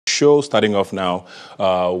show, starting off now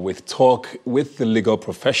with talk with the legal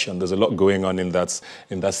profession. There's a lot going on in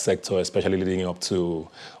that sector, especially leading up to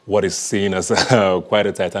what is seen as quite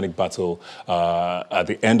a titanic battle at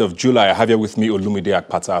the end of July. I have here with me Olumide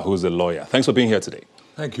Akpata, who's a lawyer. Thanks for being here today.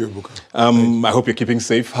 Thank you, Buka. I hope you're keeping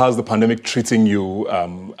safe. How's the pandemic treating you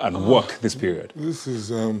at work this period? This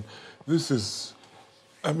is a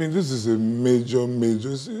major,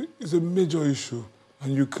 it's a major issue.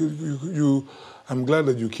 And I'm glad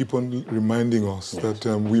that you keep on reminding us that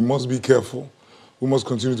we must be careful. We must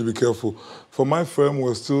continue to be careful. For my firm,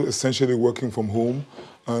 we're still essentially working from home,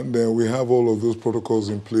 and we have all of those protocols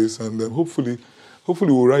in place, and hopefully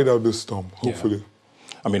we'll ride out this storm, hopefully. Yeah.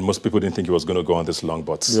 I mean, most people didn't think it was going to go on this long,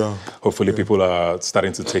 but hopefully people are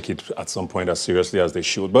starting to take it at some point as seriously as they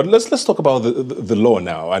should. But let's talk about the law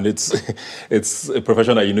now, and it's a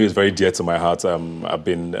profession that you know is very dear to my heart. I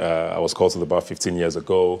was called to the bar 15 years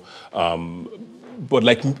ago. But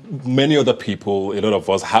like many other people, a lot of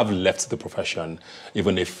us have left the profession,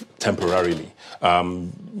 even if temporarily.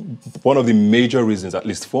 One of the major reasons, at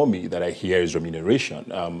least for me, that I hear is remuneration.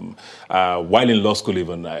 While in law school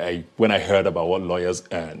even, when I heard about what lawyers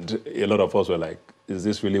earned, a lot of us were like, is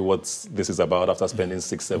this really what this is about after spending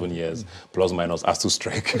 6-7 years, plus minus, as to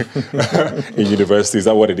strike in university? Is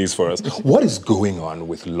that what it is for us? What is going on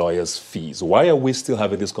with lawyers' fees? Why are we still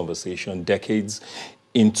having this conversation decades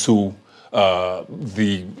into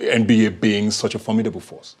the NBA being such a formidable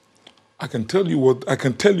force? I can tell you what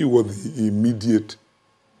the immediate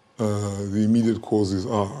causes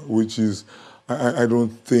are, which is I don't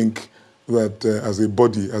think that as a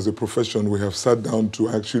body, as a profession, we have sat down to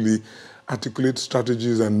actually articulate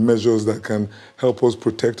strategies and measures that can help us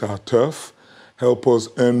protect our turf, help us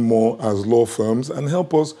earn more as law firms, and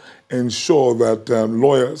help us ensure that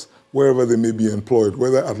lawyers, wherever they may be employed,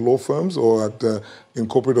 whether at law firms or in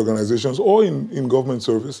corporate organizations or in government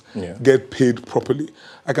service, get paid properly.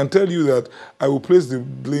 I can tell you that I will place the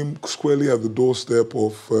blame squarely at the doorstep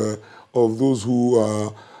of those who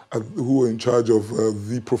are in charge of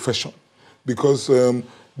the profession, because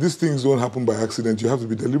these things don't happen by accident. You have to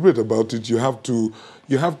be deliberate about it. You have to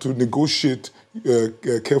negotiate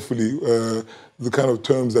carefully the kind of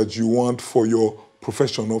terms that you want for your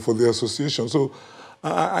profession or for the association. So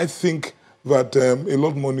I think that a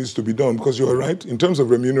lot more needs to be done, because you are right. In terms of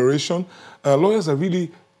remuneration, lawyers are really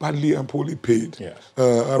badly and poorly paid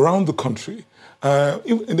around the country.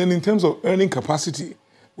 And then in terms of earning capacity,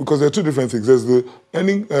 because there are two different things. There's the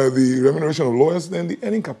remuneration of lawyers, then the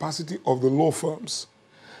earning capacity of the law firms.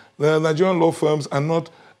 The Nigerian law firms are not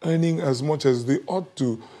earning as much as they ought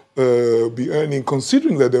to be earning,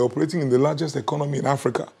 considering that they're operating in the largest economy in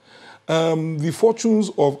Africa. The fortunes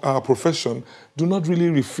of our profession do not really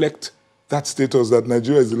reflect that status, that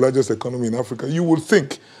Nigeria is the largest economy in Africa. You would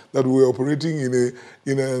think that we're operating in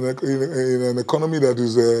an economy that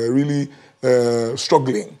is really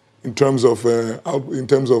struggling in terms of the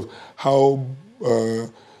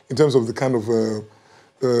kind of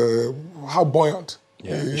how buoyant.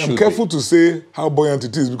 I'm careful to say how buoyant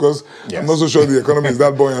it is, because I'm not so sure the economy is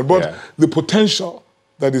that buoyant. But the potential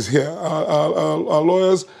that is here, our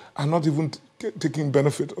lawyers are not even taking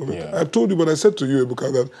benefit of it. I told you, but I said to you,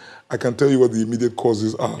 Ebuka, that I can tell you what the immediate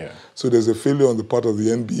causes are. So there's a failure on the part of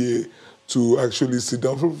the NBA to actually sit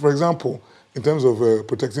down. For example, in terms of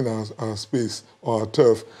protecting our space or our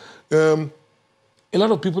turf, a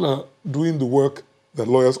lot of people are doing the work that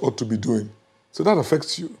lawyers ought to be doing. So that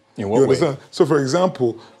affects you. In what you understand? way? So, for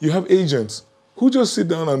example, you have agents who just sit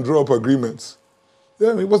down and draw up agreements.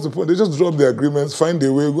 I mean, what's the point? They just drop the agreements, find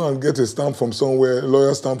a way, go and get a stamp from somewhere, a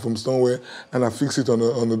lawyer stamp from somewhere, and affix it on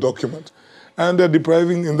a document. And they're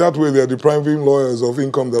depriving lawyers of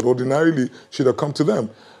income that ordinarily should have come to them,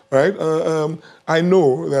 right? I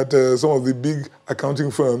know that some of the big accounting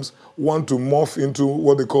firms want to morph into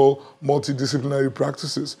what they call multidisciplinary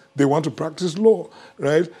practices. They want to practice law,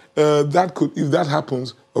 right? If that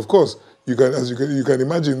happens, of course, you can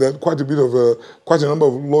imagine that quite a number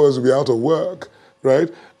of lawyers will be out of work.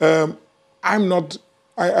 Right? I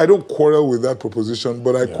don't quarrel with that proposition,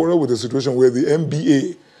 but I quarrel with a situation where the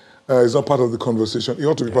MBA is not part of the conversation. It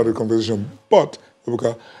ought to be part of the conversation. But,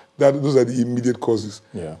 Ebuka, those are the immediate causes.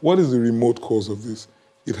 What is the remote cause of this?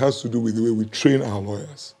 It has to do with the way we train our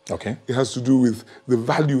lawyers. Okay. It has to do with the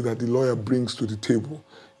value that the lawyer brings to the table.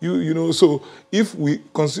 So if we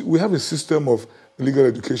have a system of legal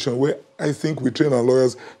education where I think we train our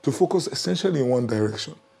lawyers to focus essentially in one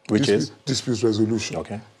direction. Which is? Dispute resolution.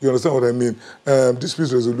 Okay. You understand what I mean?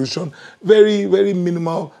 Dispute resolution, very, very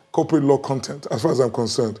minimal corporate law content as far as I'm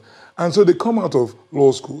concerned. And so they come out of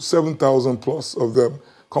law school, 7,000 plus of them,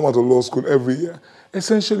 come out of law school every year,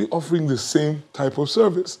 essentially offering the same type of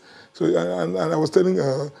service. So, and I was telling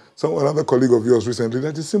another colleague of yours recently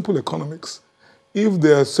that it's simple economics. If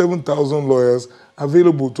there are 7,000 lawyers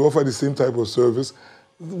available to offer the same type of service,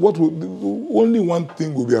 only one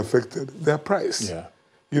thing will be affected: their price. Yeah.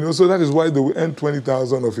 So that is why they will earn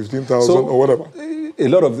 20,000 or 15,000 or whatever. A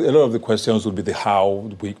lot of the questions would be the how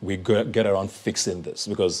we get around fixing this,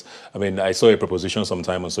 because I mean, I saw a proposition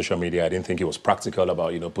sometime on social media. I didn't think it was practical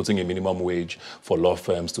about putting a minimum wage for law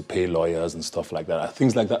firms to pay lawyers and stuff like that. Are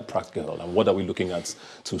things like that practical, and what are we looking at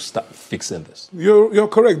to start fixing this? You're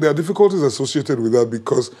correct. There are difficulties associated with that,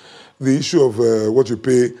 because the issue of what you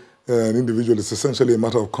pay an individual is essentially a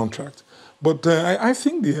matter of contract. But I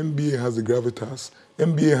think the MBA has the gravitas.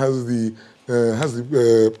 MBA has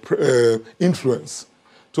the influence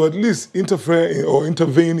to at least interfere or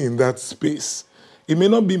intervene in that space. It may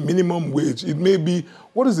not be minimum wage. It may be,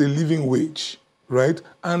 what is a living wage, right?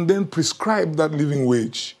 And then prescribe that living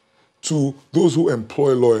wage to those who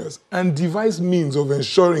employ lawyers and devise means of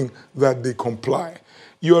ensuring that they comply.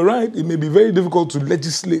 You are right, it may be very difficult to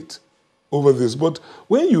legislate over this, but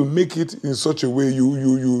when you make it in such a way,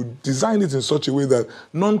 you design it in such a way that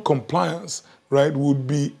non-compliance, right, would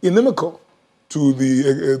be inimical to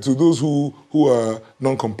those who are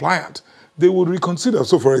non-compliant, they would reconsider.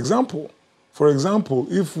 So, for example,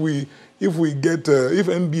 if MBA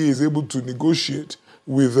is able to negotiate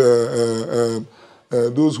with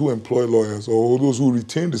those who employ lawyers or those who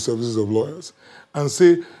retain the services of lawyers, and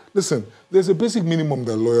say, listen, there's a basic minimum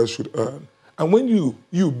that lawyers should earn. And when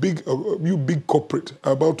you big corporate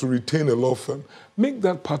are about to retain a law firm, make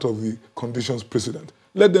that part of the conditions precedent.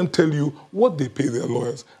 Let them tell you what they pay their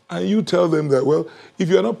lawyers. And you tell them that, well, if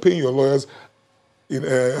you're not paying your lawyers in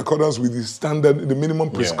accordance with the standard, the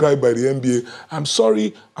minimum prescribed by the MBA, I'm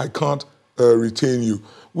sorry, I can't retain you.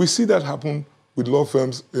 We see that happen with law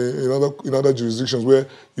firms in other jurisdictions, where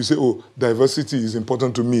you say, oh, diversity is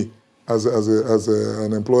important to me as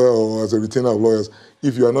an employer or as a retainer of lawyers.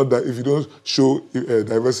 If you don't show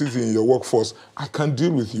diversity in your workforce, I can't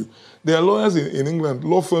deal with you. There are lawyers in England,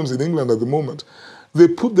 law firms in England at the moment. They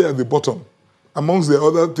put there at the bottom, amongst the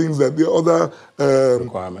other things that the other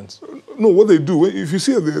requirements. No, what they do, if you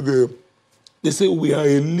see they say we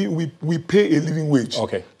pay a living wage.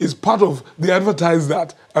 Okay, it's part of, they advertise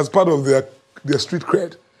that as part of their street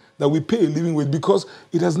cred, that we pay a living wage, because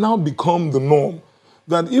it has now become the norm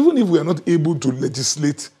that even if we are not able to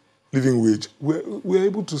legislate living wage, we're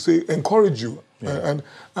able to say, encourage you. Yeah.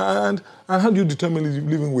 And how do you determine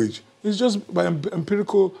living wage? It's just by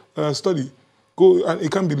empirical study. And it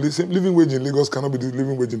can be the same. Living wage in Lagos cannot be the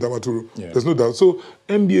living wage in Damaturu. Yeah. There's no doubt. So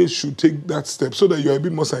MBA should take that step so that you're a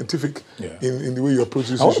bit more scientific in the way you approach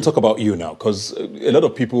this issue. I want to talk about you now, because a lot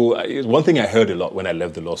of people, one thing I heard a lot when I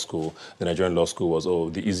left the law school, the Nigerian law school, was, oh,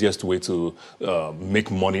 the easiest way to make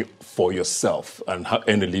money for yourself and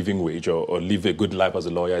earn a living wage or live a good life as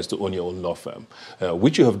a lawyer is to own your own law firm,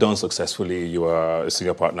 which you have done successfully. You are a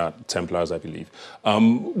senior partner at Templars, I believe.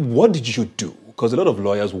 What did you do? Because a lot of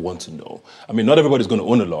lawyers want to know. I mean, not everybody's going to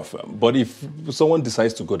own a law firm, but if someone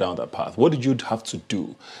decides to go down that path, what did you have to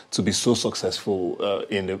do to be so successful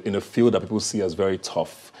in a field that people see as very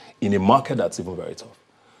tough, in a market that's even very tough?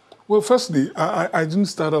 Well, firstly, I didn't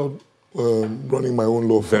start out running my own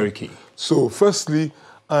law firm. Very key. So, firstly,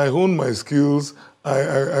 I honed my skills.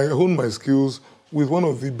 I honed my skills with one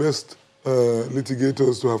of the best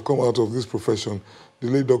litigators to have come out of this profession, the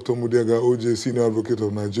late Dr. Mudiaga OJ, Senior Advocate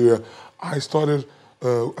of Nigeria. I started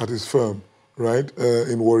at his firm, right,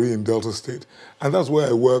 in Warri in Delta State. And that's where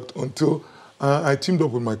I worked until I teamed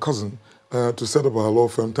up with my cousin to set up our law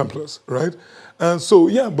firm, Templars, right? And so,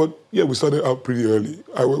 we started out pretty early.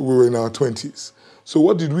 We were in our 20s. So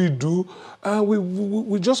what did we do?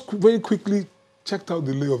 We just very quickly checked out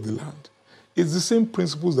the lay of the land. It's the same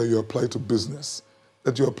principles that you apply to business,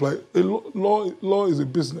 that you apply. Law is a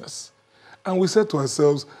business. And we said to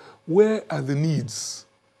ourselves, where are the needs?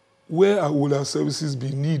 Where will our services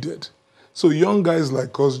be needed? So young guys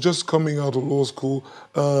like us, just coming out of law school,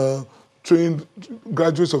 trained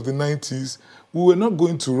graduates of the 90s, we were not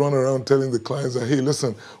going to run around telling the clients that, hey,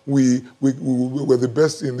 listen, we're the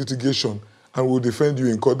best in litigation and we'll defend you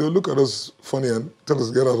in court. They'll look at us funny and tell us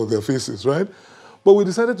to get out of their faces, right? But we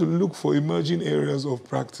decided to look for emerging areas of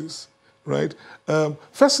practice, right?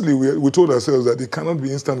 Firstly, we told ourselves that it cannot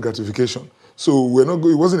be instant gratification. So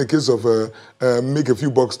it wasn't a case of make a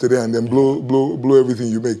few bucks today and then blow everything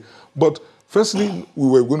you make. But firstly, we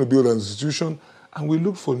were going to build an institution, and we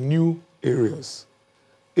looked for new areas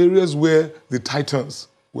where the titans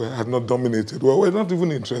had not dominated. Well, we're not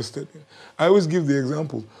even interested. I always give the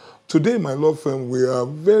example. Today, my law firm,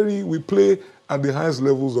 we play at the highest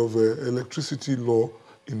levels of electricity law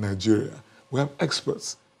in Nigeria. We have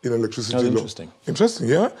experts in electricity law. Interesting. Interesting,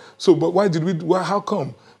 yeah? So, but how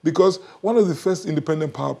come? Because one of the first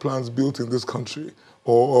independent power plants built in this country,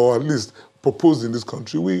 or at least proposed in this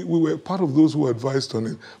country, we were part of those who advised on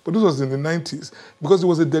it. But this was in the 90s, because it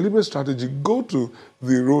was a deliberate strategy. Go to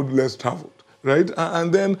the road less traveled, right?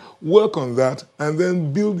 And then work on that, and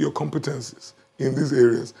then build your competencies in these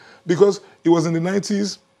areas. Because it was in the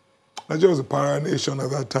 90s, Nigeria was a power nation at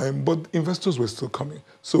that time, but investors were still coming.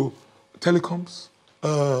 So telecoms,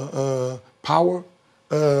 power,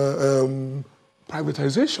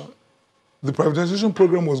 privatization. The privatization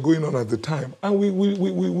program was going on at the time, and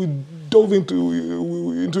we dove into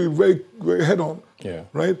it very, very head on. Yeah.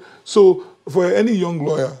 Right. So for any young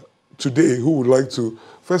lawyer today who would like to,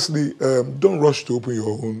 firstly, don't rush to open your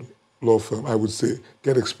own law firm. I would say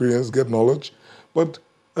get experience, get knowledge, but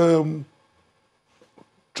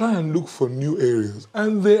try and look for new areas,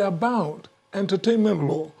 and they abound. Entertainment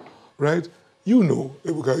law, right? You know,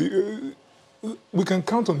 we can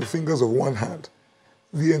count on the fingers of one hand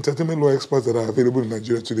the entertainment law experts that are available in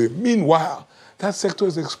Nigeria today. Meanwhile, that sector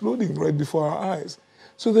is exploding right before our eyes.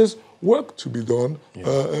 So there's work to be done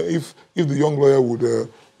if the young lawyer would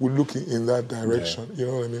look in that direction. Yeah. You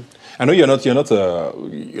know what I mean? I know you're not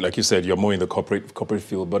like you said, you're more in the corporate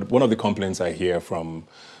field, but one of the complaints I hear from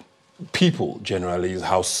people generally is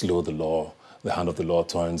how slow the hand of the law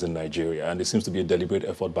turns in Nigeria. And there seems to be a deliberate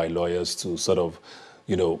effort by lawyers to sort of,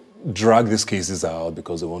 drag these cases out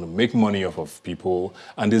because they want to make money off of people.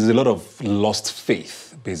 And there's a lot of lost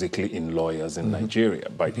faith, basically, in lawyers in Nigeria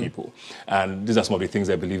by people. And these are some of the things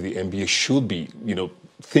I believe the NBA should be,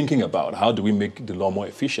 thinking about. How do we make the law more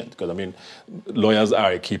efficient? Because, I mean, lawyers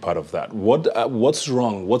are a key part of that. What's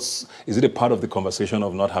wrong? Is it a part of the conversation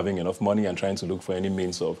of not having enough money and trying to look for any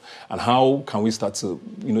means of, and how can we start to,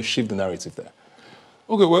 shift the narrative there?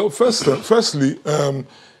 Okay, well, firstly,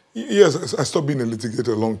 yes, I stopped being a litigator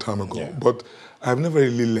a long time ago, but I've never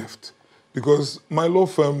really left because my law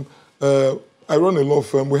firm, I run a law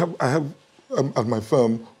firm. I have at my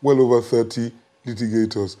firm well over 30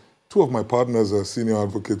 litigators. 2 of my partners are senior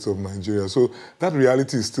advocates of Nigeria. So that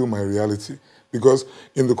reality is still my reality because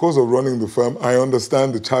in the course of running the firm, I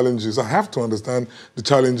understand the challenges. I have to understand the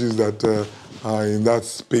challenges that are in that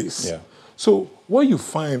space. Yeah. So what you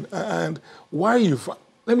find and why you find,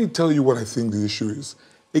 let me tell you what I think the issue is.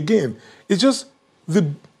 Again, it's just,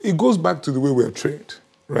 it goes back to the way we're trained,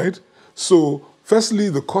 right? So firstly,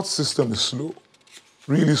 the court system is slow,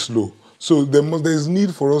 really slow. So there's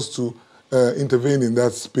need for us to intervene in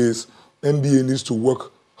that space. NBA needs to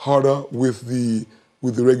work harder with the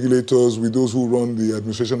regulators, with those who run the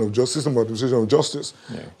administration of justice and administration of justice.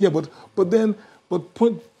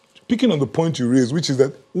 Picking on the point you raised, which is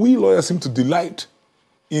that we lawyers seem to delight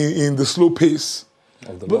in the slow pace.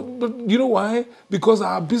 But you know why? Because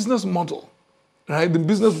our business model, right?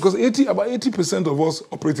 Because about 80% of us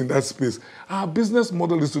operate in that space. Our business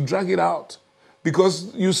model is to drag it out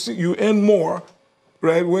because you earn more,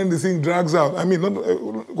 right, when the thing drags out. I mean,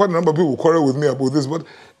 quite a number of people quarrel with me about this, but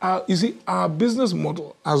you see, our business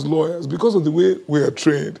model as lawyers, because of the way we are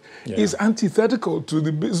trained, is antithetical to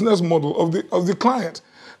the business model of the client.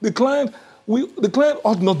 The client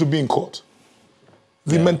ought not to be in court.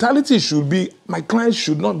 The mentality should be, my client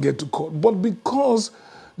should not get to court. But because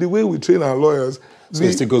the way we train our lawyers... So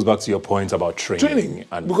it still goes back to your point about training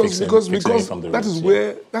and because from the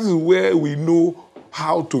that is where we know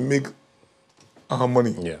how to make our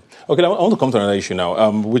money. Yeah. Okay, I want to come to another issue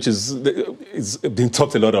now, which is it's been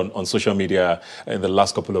talked a lot on social media in the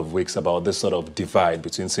last couple of weeks about this sort of divide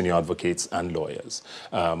between senior advocates and lawyers.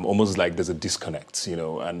 Almost like there's a disconnect,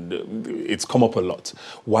 and it's come up a lot.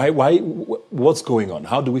 What's going on?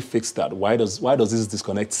 How do we fix that? Why does this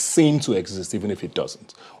disconnect seem to exist, even if it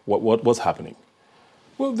doesn't? What's happening?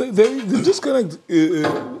 Well, the disconnect,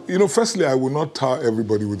 firstly, I will not tar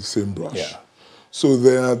everybody with the same brush. Yeah. So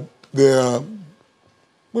there are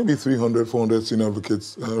maybe 300, 400 senior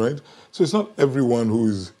advocates, right? So it's not every one of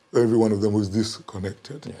them who is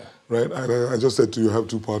disconnected, right? I just said to you, I have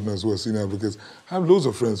 2 partners who are senior advocates. I have loads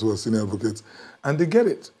of friends who are senior advocates, and they get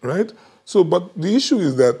it, right? So, but the issue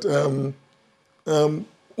is that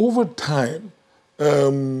over time,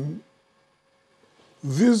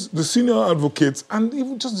 the senior advocates and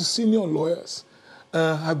even just the senior lawyers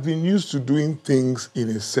have been used to doing things in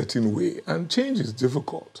a certain way, and change is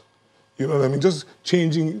difficult. You know what I mean? Just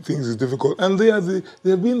changing things is difficult. And they have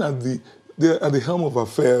been at the helm of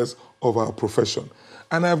affairs of our profession.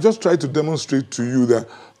 And I've just tried to demonstrate to you that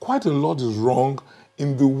quite a lot is wrong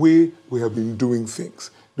in the way we have been doing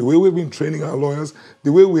things. the way we've been training our lawyers,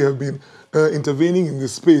 the way we have been intervening in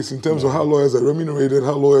this space in terms of how lawyers are remunerated,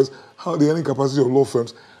 how the earning capacity of law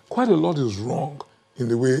firms, quite a lot is wrong in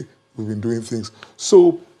the way we've been doing things.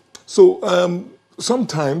 So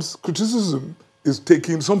sometimes criticism is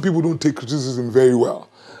taken, some people don't take criticism very well.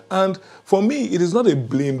 And for me, it is not a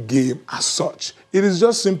blame game as such. It is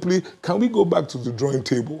just simply, can we go back to the drawing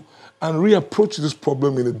table and reapproach this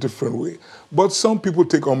problem in a different way? But some people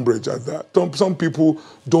take umbrage at that. Some people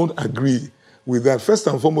don't agree with that. First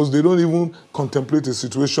and foremost, they don't even contemplate a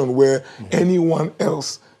situation where anyone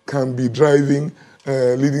else can be driving,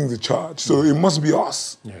 leading the charge. So it must be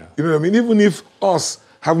us. You know what I mean? Even if us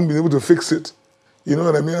haven't been able to fix it, you know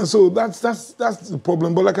what I mean? And so that's the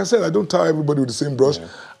problem. But like I said, I don't tie everybody with the same brush.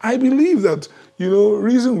 I believe that,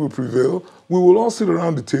 reason will prevail. We will all sit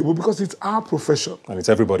around the table because it's our profession. And it's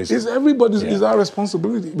everybody's. It's our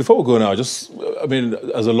responsibility. Before we go now, as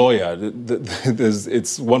a lawyer,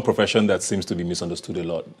 it's one profession that seems to be misunderstood a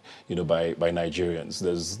lot, by Nigerians.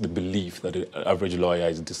 There's the belief that the average lawyer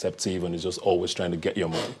is deceptive and is just always trying to get your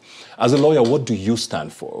money. As a lawyer, what do you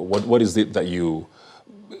stand for? What is it that you,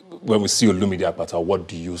 when we see Olumide Akpata, what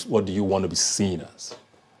do you want to be seen as?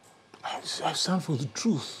 I stand for the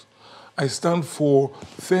truth. I stand for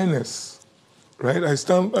fairness. Right, I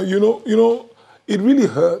stand. It really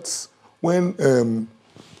hurts when, and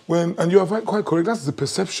you are quite correct. That's the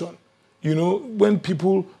perception. When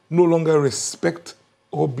people no longer respect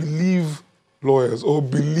or believe lawyers or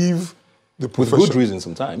believe the profession. With good reason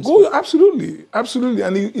sometimes. Oh, absolutely, absolutely,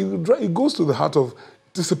 and it goes to the heart of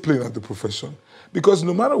discipline at the profession, because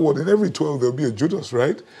no matter what, in every 12 there'll be a Judas,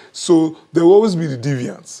 right? So there will always be the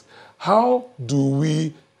deviants. How do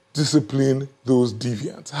we discipline those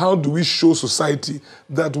deviants? How do we show society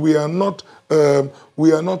that we are not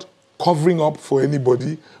covering up for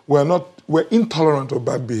anybody? We're intolerant of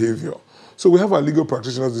bad behavior. So we have our legal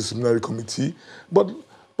practitioners disciplinary committee, but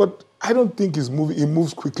I don't think it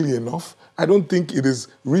moves quickly enough. I don't think it is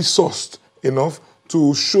resourced enough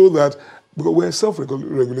to show that, because we're a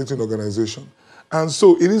self-regulating organization. And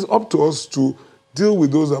so it is up to us to deal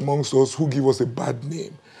with those amongst us who give us a bad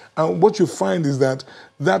name. And what you find is that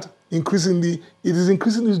it is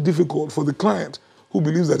increasingly difficult for the client who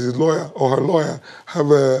believes that his lawyer or her lawyer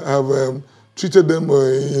have treated them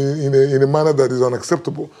in a manner that is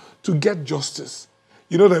unacceptable to get justice.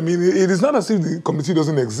 You know what I mean? It is not as if the committee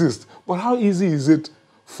doesn't exist, but how easy is it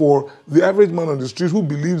for the average man on the street who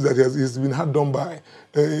believes that he's been had done by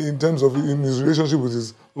in terms of in his relationship with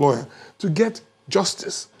his lawyer to get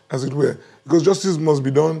justice, as it were? Because justice must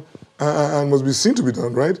be done and must be seen to be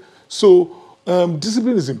done, right? So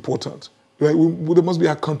discipline is important, right? There must be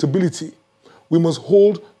accountability. There must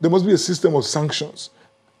be a system of sanctions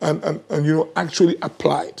and actually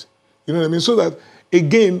applied. You know what I mean? So that,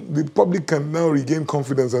 again, the public can now regain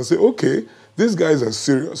confidence and say, okay, these guys are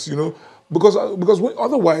serious, because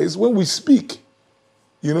otherwise, when we speak,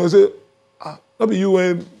 say, not be you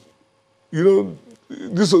when,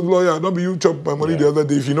 this lawyer, not be you chop my money the other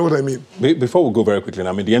day, if you know what I mean. Before we go very quickly, the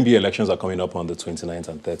NBA elections are coming up on the 29th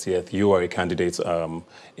and 30th. You are a candidate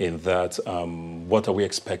in that. What are we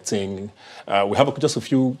expecting? We have just a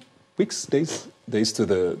few days to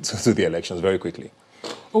the elections, very quickly.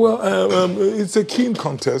 Well, it's a keen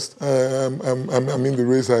contest. I'm in the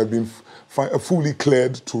race. I have been fully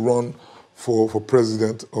cleared to run for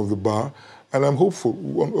president of the bar. And I'm hopeful.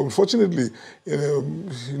 Unfortunately,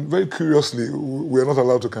 very curiously, we are not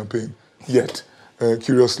allowed to campaign yet.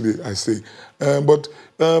 Curiously, I say. But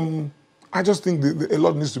I just think a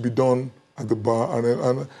lot needs to be done at the bar.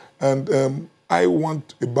 And I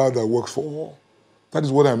want a bar that works for all. That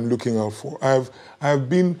is what I'm looking out for. I have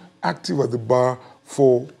been active at the bar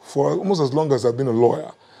for almost as long as I've been a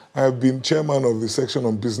lawyer. I have been chairman of the section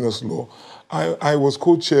on business law. I was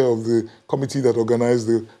co-chair of the committee that organized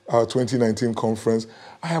the 2019 conference.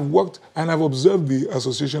 I have worked and I've observed the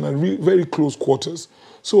association at very close quarters.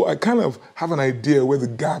 So I kind of have an idea where the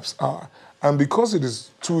gaps are. And because it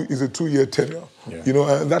is a 2-year tenure,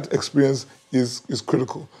 and that experience is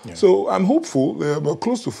critical. Yeah. So I'm hopeful. There are about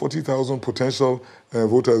close to 40,000 potential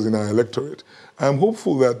voters in our electorate. I'm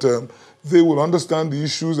hopeful that they will understand the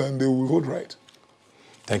issues and they will vote right.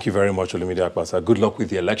 Thank you very much, Olumide Akpata. Good luck with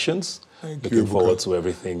the elections. Looking forward to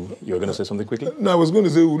everything. You were going to say something quickly? No, I was going to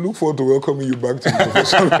say we look forward to welcoming you back to the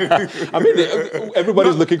profession.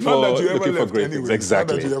 Everybody's looking for great things.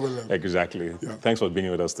 Exactly. Exactly. Yeah. Thanks for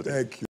being with us today. Thank you.